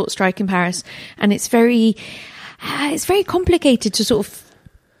transport strike in Paris, and it's very complicated to sort of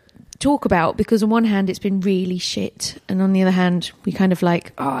talk about, because on one hand it's been really shit, and on the other hand we kind of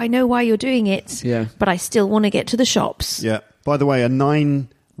like, oh, I know why you're doing it, but I still want to get to the shops. Yeah. By the way, a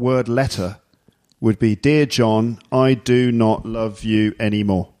 9-word letter would be, Dear John, I do not love you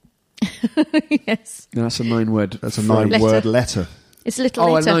anymore. Yes. No, that's a 9-word. That's a 9-word letter. It's a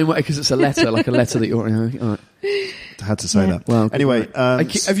little letter. Oh, a 9-word, because it's a letter, like a letter that you're... All right. I had to say that. Well, anyway,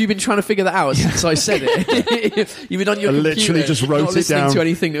 have you been trying to figure that out since I said it? You've been on your computer, literally just wrote it down, to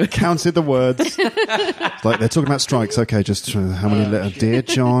anything. Counted the words. Like they're talking about strikes. Okay, just how many letters? Dear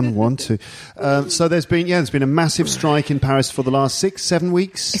John, 1, 2. So there's been a massive strike in Paris for the last 6-7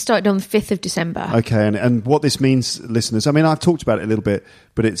 weeks. It started on the 5th of December. Okay, and what this means, listeners, I mean, I've talked about it a little bit,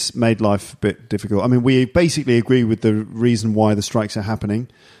 but it's made life a bit difficult. I mean, we basically agree with the reason why the strikes are happening.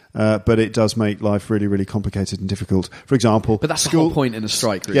 But it does make life really, really complicated and difficult. For example, but that's the whole point in a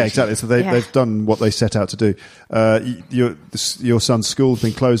strike, really. Yeah, exactly. So they've done what they set out to do. Your son's school's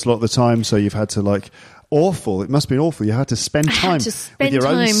been closed a lot of the time, so you've had to awful. It must be awful. You had to spend time with your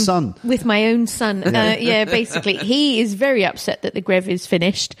own son. With my own son. Basically. He is very upset that the grev is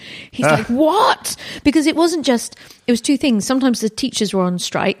finished. He's like, what? Because it wasn't just... It was two things. Sometimes the teachers were on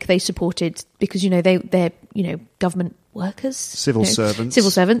strike. They supported... Because, they're government workers. Civil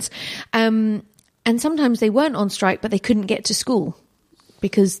servants. And sometimes they weren't on strike, but they couldn't get to school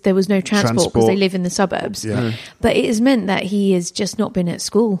because there was no transport because they live in the suburbs. Yeah. But it has meant that he has just not been at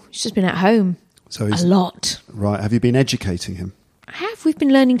school. He's just been at home. So a lot. Right. Have you been educating him? I have. We've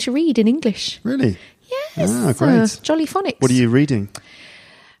been learning to read in English. Really? Yes. Ah, great. Jolly phonics. What are you reading?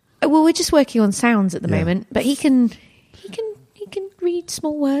 Well, we're just working on sounds at the moment, but he can read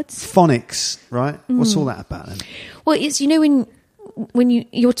small words. Phonics, right? What's all that about then? Well, it's, when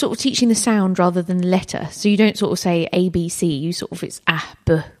you're sort of teaching the sound rather than the letter, so you don't sort of say A, B, C, you sort of, it's A,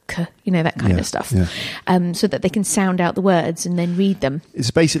 B, K, that kind of stuff, so that they can sound out the words and then read them.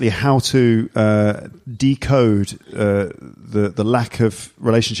 It's basically how to decode the lack of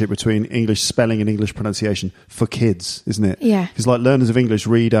relationship between English spelling and English pronunciation for kids, isn't it? Yeah. Because learners of English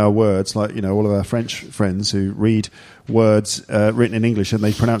read our words, all of our French friends who read words written in English and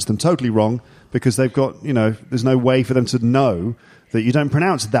they pronounce them totally wrong because they've got, there's no way for them to know that you don't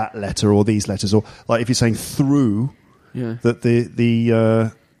pronounce that letter or these letters, or if you're saying through, that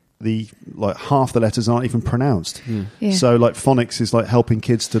the half the letters aren't even pronounced. Yeah. So phonics is helping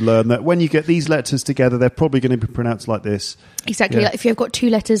kids to learn that when you get these letters together, they're probably going to be pronounced like this. Exactly. If you've got two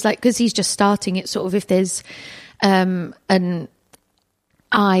letters, because he's just starting, it's sort of if there's an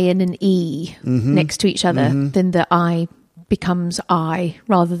I and an E next to each other, then the I becomes I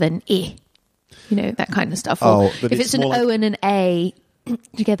rather than I. That kind of stuff. Or if it's an O and an A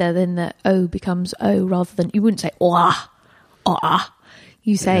together, then the O becomes O rather than... You wouldn't say "oah" or "ah."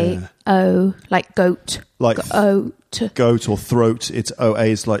 You say O, like goat. Like goat or throat, it's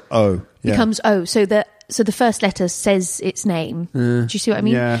O-A, it's like O. Yeah. Becomes O. So the first letter says its name. Do you see what I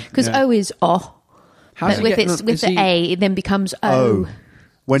mean? Because O is O. But with the A, it then becomes O.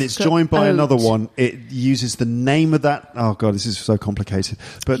 When it's joined by another one, it uses the name of that. Oh God, this is so complicated.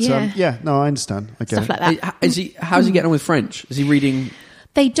 But I understand. Okay. Stuff like that. How's he getting on with French? Is he reading?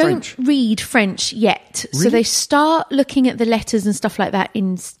 They don't read French yet, really? So they start looking at the letters and stuff like that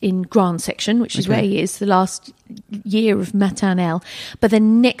in Grand Section, which is where he is, the last year of maternelle. But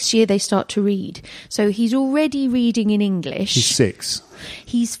then next year they start to read. So he's already reading in English. He's 6.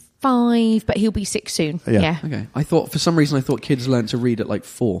 He's 5, but he'll be 6 soon. Yeah. Okay. For some reason, I thought kids learned to read at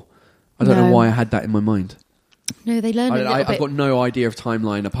 4. I don't know why I had that in my mind. No, they learn a little bit. I've got no idea of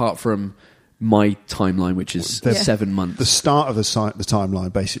timeline apart from my timeline, which is 7 months. The start of the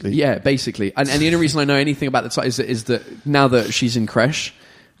timeline, basically. Yeah, basically. And the only reason I know anything about the time is that now that she's in creche,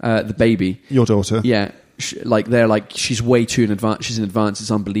 the baby... Your daughter. Yeah. She's way too in advance. She's in advance.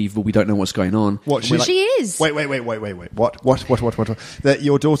 It's unbelievable. We don't know what's going on. What? She is. Wait. What? That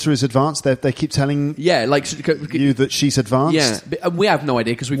your daughter is advanced? They keep telling you that she's advanced? Yeah. We have no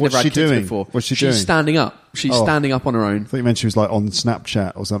idea because we've never had kids before. What's she doing? She's standing up. She's standing up on her own. I thought you meant she was on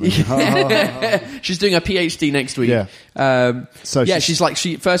Snapchat or something. She's doing her PhD next week. Yeah. She's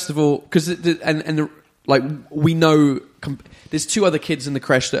first of all, because we know there's 2 other kids in the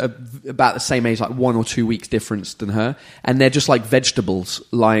creche that are about the same age, like 1 or 2 weeks difference than her, and they're just like vegetables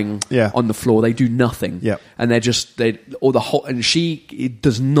lying on the floor. They do nothing, and and she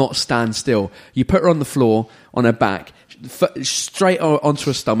does not stand still. You put her on the floor on her back, straight onto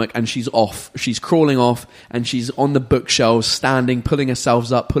her stomach, and she's off. She's crawling off, and she's on the bookshelves, standing, pulling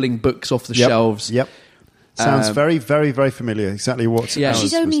herself up, pulling books off the shelves. Sounds very, very, very familiar. Exactly what.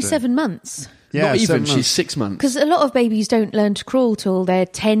 She's only 7 months. Yeah, not even. She's 6 months. Because a lot of babies don't learn to crawl till they're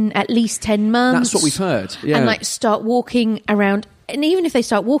at least 10 months. That's what we've heard. Yeah, and like start walking around. And even if they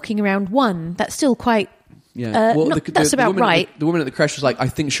start walking around 1, that's still quite. Yeah, that's about right. The woman at the creche was like, I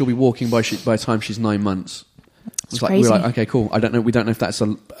think she'll be walking by the time she's 9 months. It's crazy. We're like, okay, cool. I don't know. We don't know if that's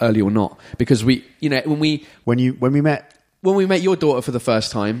early or not, because when we met your daughter for the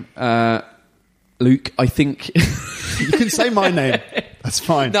first time, Luke, I think you can say my name. That's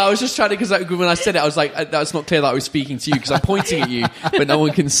fine. No, I was just trying to, because when I said it, I was like, that's not clear that I was speaking to you, because I'm pointing at you, but no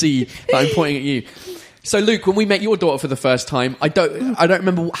one can see that I'm pointing at you. So, Luke, when we met your daughter for the first time, I don't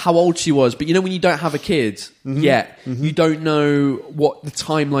remember how old she was, but when you don't have a kid yet, you don't know what the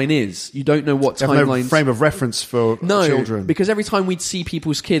timeline is. You don't know what timeline. No frame of reference for children. Because every time we'd see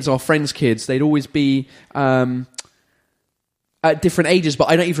people's kids, our friends' kids, they'd always be at different ages. But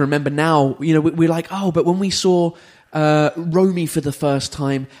I don't even remember now. We're like, oh, but when we saw Romy for the first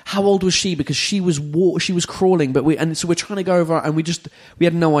time, how old was she? Because she was crawling, so we're trying to go over, and we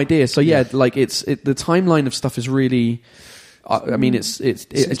had no idea. So like the timeline of stuff is really, I mean, it's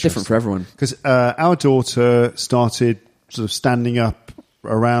different for everyone. Because our daughter started sort of standing up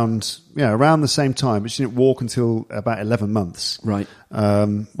around the same time, but she didn't walk until about 11 months. Right.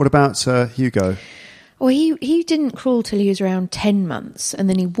 What about Hugo? Well, he didn't crawl till he was around 10 months, and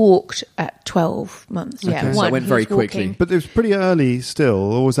then he walked at 12 months. Okay. Yeah, so it went very quickly. But it was pretty early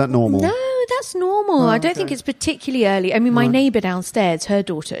still, or was that normal? No, that's normal. I don't think it's particularly early. I mean, my neighbour downstairs, her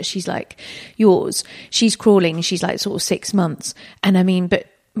daughter, she's like yours. She's crawling, she's like sort of 6 months. And I mean, but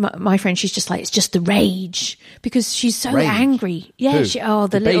my friend, she's just like, it's just the rage, because she's so angry. Yeah,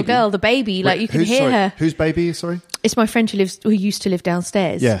 the little girl, the baby, like you can hear her. Whose baby, sorry? It's my friend who used to live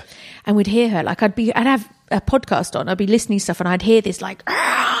downstairs. Yeah. And we'd hear her, like I'd have a podcast on, I'd be listening to stuff, and I'd hear this like, what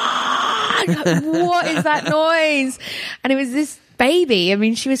is that noise? And it was this baby. I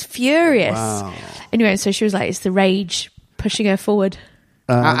mean, she was furious. Wow. Anyway, so she was like, it's the rage pushing her forward.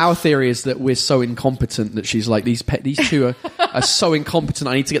 Our theory is that we're so incompetent that she's like, these two are so incompetent,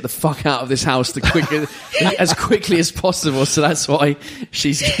 I need to get the fuck out of this house as quickly as possible. So that's why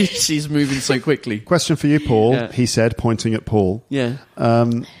she's moving so quickly. Question for you, Paul. Yeah. He said, pointing at Paul. Yeah.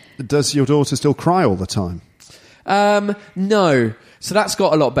 Does your daughter still cry all the time? No. So that's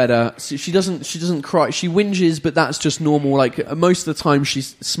got a lot better. So she doesn't cry. She whinges, but that's just normal. Like most of the time,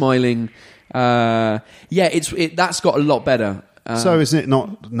 she's smiling. That's got a lot better. So isn't it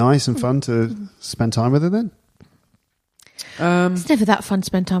not nice and fun to spend time with her then? It's never that fun to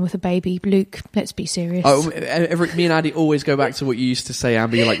spend time with a baby, Luke. Let's be serious. Me and Addy always go back to what you used to say,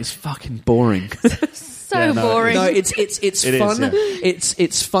 Amber. You're like, it's fucking boring. Boring. No, it's fun.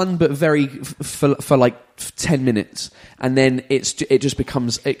 It's fun, but very for like 10 minutes, and then it just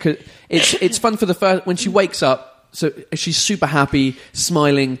becomes it's fun for the first, when she wakes up. So she's super happy,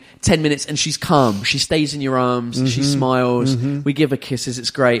 smiling, 10 minutes, and she's calm. She stays in your arms, she smiles, we give her kisses,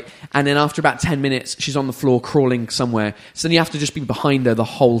 it's great. And then after about 10 minutes, she's on the floor crawling somewhere. So then you have to just be behind her the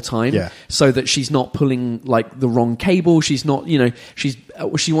whole time, so that she's not pulling like the wrong cable. She's not,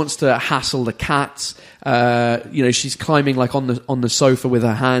 she wants to hassle the cats. She's climbing like on the sofa with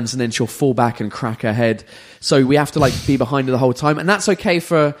her hands, and then she'll fall back and crack her head. So we have to like be behind her the whole time, and that's okay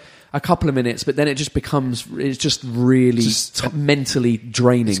for a couple of minutes, but then it's just really mentally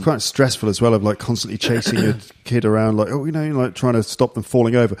draining. It's quite stressful as well, of like constantly chasing your kid around, like, like trying to stop them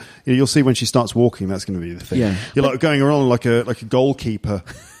falling over. You'll see when she starts walking, that's going to be the thing. Yeah. You're like going around like a goalkeeper,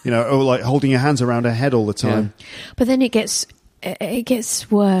 or like holding your hands around her head all the time. Yeah. But then it gets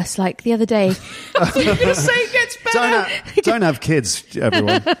worse. Like the other day, so it gets better. Don't have kids,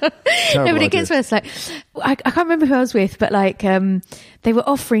 everyone. No, but it gets worse. Like I can't remember who I was with, but like they were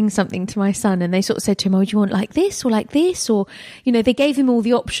offering something to my son, and they sort of said to him, "Oh, do you want like this or like this?" Or they gave him all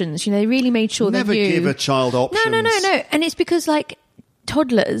the options. They really made sure never they knew. Give a child options. No. And it's because like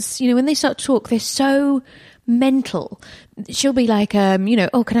toddlers, when they start to talk, they're so mental. She'll be like,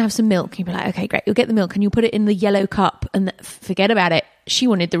 oh, can I have some milk? You'll be like, okay, great. You'll get the milk and you'll put it in the yellow cup and forget about it. she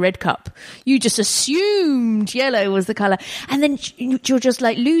wanted the red cup. You just assumed yellow was the colour. And then you'll just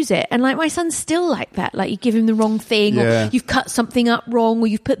like lose it. And like my son's still like that. Like you give him the wrong thing or you've cut something up wrong or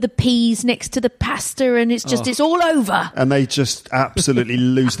you've put the peas next to the pasta and it's just, it's all over. And they just absolutely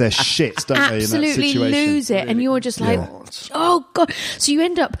lose their shit, don't they, in that Absolutely situation? lose it. And you're just like, oh God. So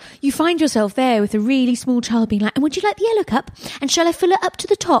you find yourself there with a really small child being like, and would you like the yellow cup? And shall I fill it up to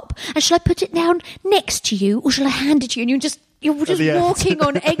the top? And shall I put it down next to you? Or shall I hand it to you? And you're just walking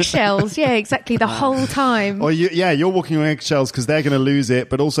on eggshells. Yeah, exactly. The whole time. Or you're walking on eggshells because they're going to lose it,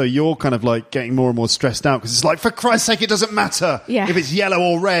 but also you're kind of like getting more and more stressed out because it's like, for Christ's sake, it doesn't matter if it's yellow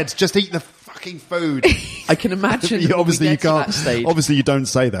or red. Just eat the fucking food. I can imagine. Obviously, you can't. Obviously, you don't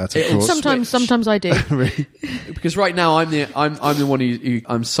say that. Of course. Sometimes I do. Really? Because right now I'm the one who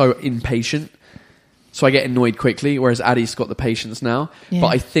I'm so impatient. So I get annoyed quickly, whereas Addie's got the patience now. Yeah. But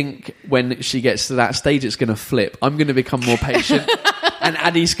I think when she gets to that stage, it's going to flip. I'm going to become more patient, and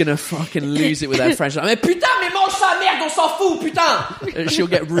Addie's going to fucking lose it with her French. Like, putain, mais mange sa merde, on s'en fout, putain! And she'll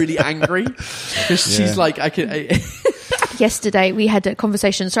get really angry because she's like, Yesterday we had a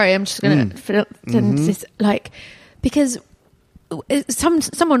conversation. Sorry, I'm just going to this, like, because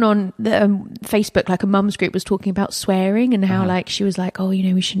someone on the Facebook, like a mum's group, was talking about swearing and how like she was like, oh, you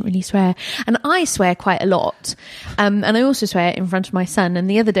know, we shouldn't really swear. And I swear quite a lot, and I also swear in front of my son. And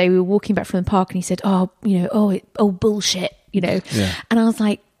the other day we were walking back from the park and he said, oh, you know, bullshit, you know. Yeah. And I was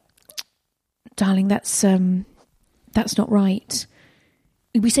like, darling, that's not right.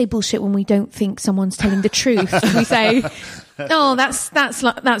 We say bullshit when we don't think someone's telling the truth. We say, "Oh,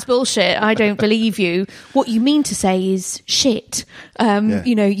 that's bullshit. I don't believe you." What you mean to say is shit.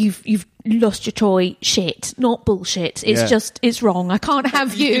 You know, you've lost your toy. Shit, not bullshit. It's just it's wrong. I can't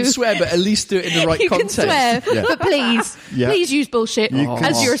have you. You can swear, but at least do it in the right context. You can swear, but please use bullshit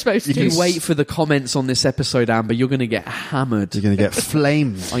as you're supposed to. You can wait for the comments on this episode, Amber. You're going to get hammered. You're going to get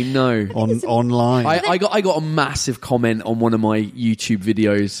flamed. I know. Online. I got a massive comment on one of my YouTube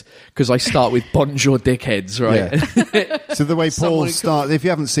videos because I start with "Bonjour, dickheads," right? Yeah. So the way Paul starts, if you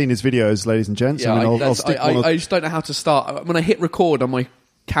haven't seen his videos, ladies and gents, I'll stick I just don't know how to start. When I hit record on my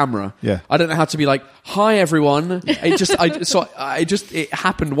camera, I don't know how to be like, "Hi everyone." It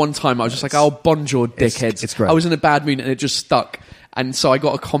happened one time. I was just like, "Oh, bonjour, dickheads." It's great. I was in a bad mood and it just stuck. And so I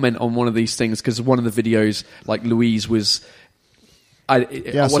got a comment on one of these things because one of the videos, like Louise was. I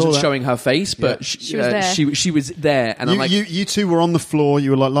wasn't showing her face, but she was there. And you two were on the floor.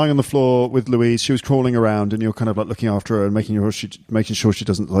 You were like lying on the floor with Louise. She was crawling around, and you're kind of like looking after her and making sure she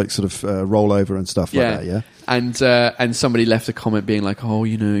doesn't like sort of roll over and stuff like that. Yeah. And somebody left a comment being like, "Oh,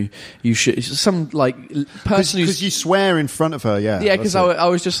 you know, you should." Some like person because you swear in front of her. Yeah. Yeah. Because I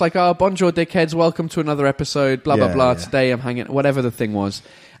was just like, "Oh, bonjour, dickheads. Welcome to another episode. Blah blah blah. Today I'm hanging." Whatever the thing was.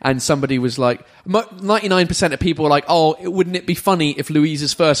 And somebody was like, 99% of people were like, "Oh, wouldn't it be funny if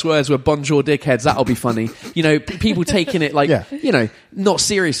Louise's first words were bonjour dickheads? That'll be funny." You know, people taking it like, you know, not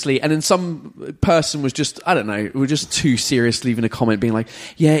seriously. And then some person was just, I don't know, were just too serious, leaving a comment being like,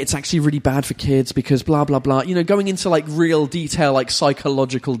 "Yeah, it's actually really bad for kids because blah, blah, blah." You know, going into like real detail, like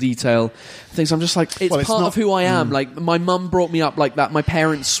psychological detail things. I'm just like, it's part of who I am. Like my mum brought me up like that. My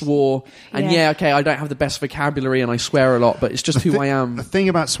parents swore. And okay, I don't have the best vocabulary and I swear a lot, but it's just who I am. The thing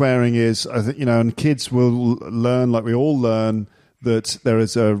about swearing is, I think, you know, and kids will learn, like we all learn, that there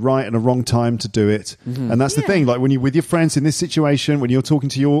is a right and a wrong time to do it. And that's the thing, like when you're with your friends in this situation, when you're talking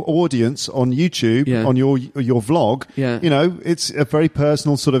to your audience on YouTube, on your vlog, you know, it's a very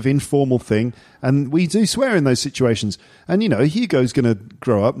personal sort of informal thing, and we do swear in those situations. And you know, Hugo's going to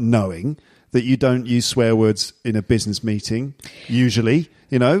grow up knowing that you don't use swear words in a business meeting usually.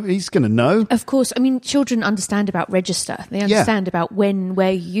 You know, he's going to know. Of course. I mean, children understand about register. They understand about where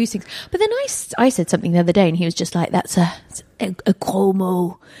you use things. But then I said something the other day and he was just like, that's a gros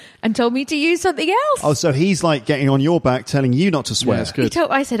mot, and told me to use something else. Oh, so he's like getting on your back, telling you not to swear. Yeah, that's good.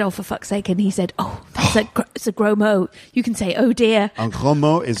 I said, "Oh, for fuck's sake." And he said, "Oh, it's a gros mot. You can say, oh dear." Un gros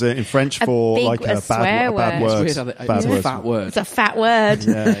mot is in French for like a bad word. It's a fat word. It's a fat word.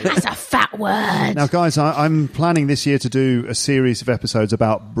 That's a fat word. Now, guys, I'm planning this year to do a series of episodes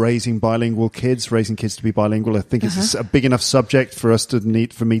about raising bilingual kids, raising kids to be bilingual. I think it's a big enough subject for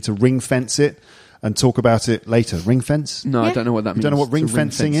me to ring fence it and talk about it later. Ring fence? No, I don't know what that means. You don't know what ring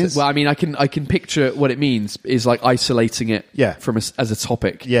fencing is? Well, I mean, I can picture what it means is like isolating it from as a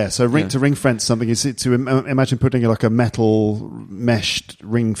topic. Yeah, so to ring fence something is to imagine putting like a metal meshed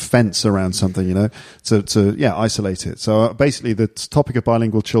ring fence around something, you know, to isolate it. So basically the topic of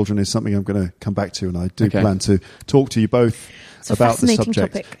bilingual children is something I'm going to come back to, and I do plan to talk to you both about the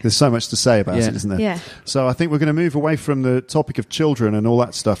subject. Topic. There's so much to say about it, isn't there? Yeah. So I think we're going to move away from the topic of children and all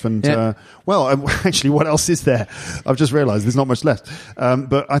that stuff. And well, actually, what else is there? I've just realised there's not much left.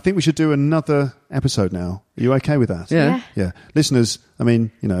 But I think we should do another episode now. Are you okay with that? Yeah. Yeah. Listeners, I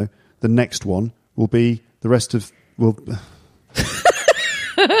mean, the next one will be the rest of...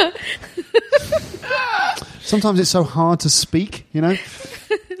 Sometimes it's so hard to speak,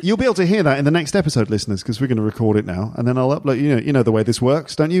 You'll be able to hear that in the next episode, listeners, because we're going to record it now, and then I'll upload. You know the way this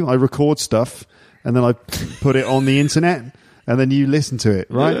works, don't you? I record stuff, and then I put it on the internet, and then you listen to it,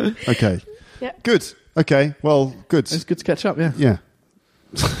 right? Yeah. Okay. Yeah. Good. Okay. Well, good. It's good to catch up. Yeah. Yeah.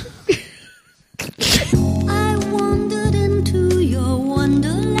 I wandered into your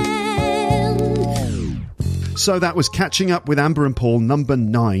wonderland. So that was Catching Up with Amber and Paul number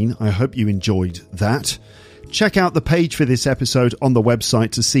 9. I hope you enjoyed that. Check out the page for this episode on the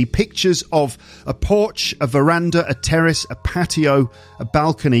website to see pictures of a porch, a veranda, a terrace, a patio, a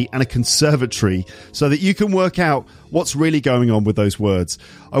balcony and a conservatory so that you can work out what's really going on with those words.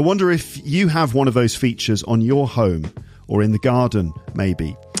 I wonder if you have one of those features on your home or in the garden,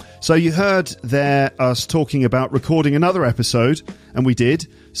 maybe. So you heard there us talking about recording another episode, and we did.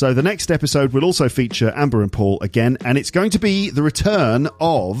 So the next episode will also feature Amber and Paul again, and it's going to be the return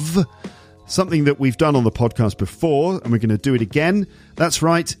of... something that we've done on the podcast before, and we're going to do it again. That's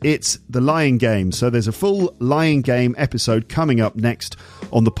right, it's the Lying Game. So there's a full Lying Game episode coming up next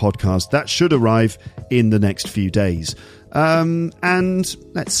on the podcast. That should arrive in the next few days. And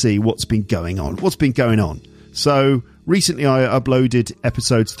let's see what's been going on. What's been going on? So recently I uploaded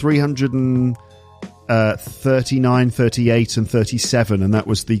episodes 339, 38 and 37, and that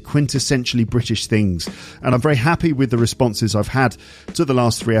was the quintessentially British things. And I'm very happy with the responses I've had to the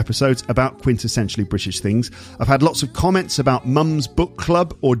last 3 episodes about quintessentially British things. I've had lots of comments about Mum's Book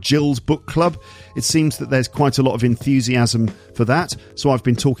Club or Jill's Book Club. It seems that there's quite a lot of enthusiasm for that, so I've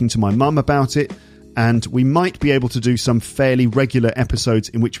been talking to my mum about it. And we might be able to do some fairly regular episodes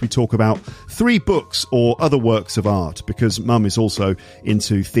in which we talk about 3 books or other works of art, because Mum is also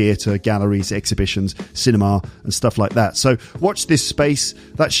into theatre, galleries, exhibitions, cinema and stuff like that. So watch this space.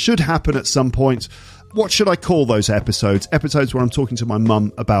 That should happen at some point. What should I call those episodes? Episodes where I'm talking to my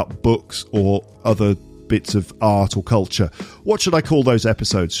mum about books or other bits of art or culture. What should I call those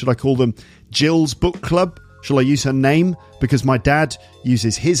episodes? Should I call them Jill's Book Club? Shall I use her name? Because my dad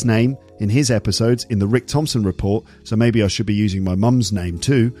uses his name in his episodes in the Rick Thompson report, so maybe I should be using my mum's name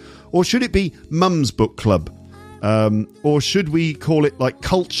too. Or should it be Mum's Book Club? Or should we call it like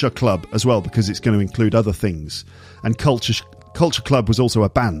Culture Club as well, because it's going to include other things? And Culture Club was also a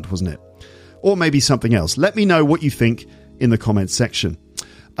band, wasn't it? Or maybe something else. Let me know what you think in the comments section.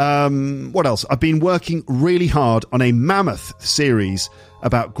 What else? I've been working really hard on a mammoth series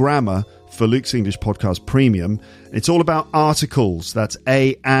about grammar for Luke's English Podcast Premium. It's all about articles. That's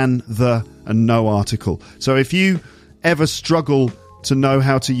a, an, the, and no article. So if you ever struggle to know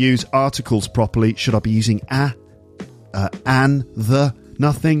how to use articles properly, should I be using a, an, the,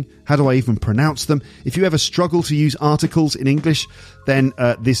 nothing? How do I even pronounce them? If you ever struggle to use articles in English, then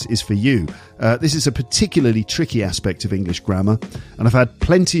this is for you. This is a particularly tricky aspect of English grammar, and I've had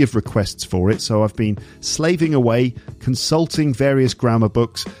plenty of requests for it, so I've been slaving away, consulting various grammar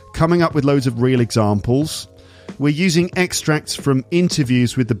books, coming up with loads of real examples. We're using extracts from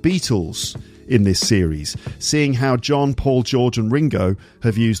interviews with the Beatles in this series, seeing how John, Paul, George and Ringo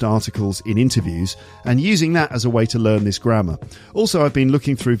have used articles in interviews and using that as a way to learn this grammar. Also, I've been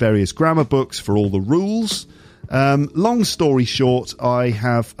looking through various grammar books for all the rules. Long story short, I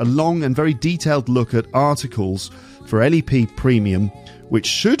have a long and very detailed look at articles for LEP Premium, which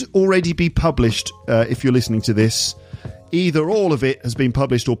should already be published if you're listening to this. Either all of it has been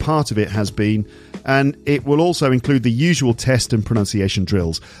published or part of it has been, and it will also include the usual test and pronunciation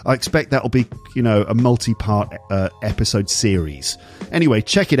drills. I expect that will be, a multi-part episode series. Anyway,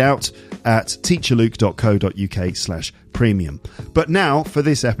 check it out at teacherluke.co.uk/premium. But now, for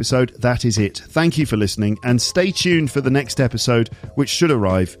this episode, that is it. Thank you for listening, and stay tuned for the next episode, which should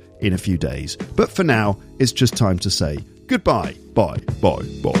arrive in a few days. But for now, it's just time to say goodbye. Bye, bye,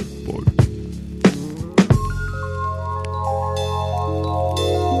 bye, bye.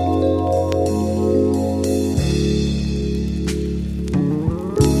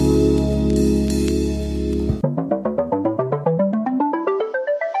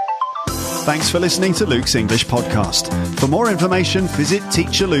 Thanks for listening to Luke's English Podcast. For more information, visit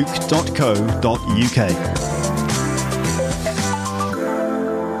teacherluke.co.uk.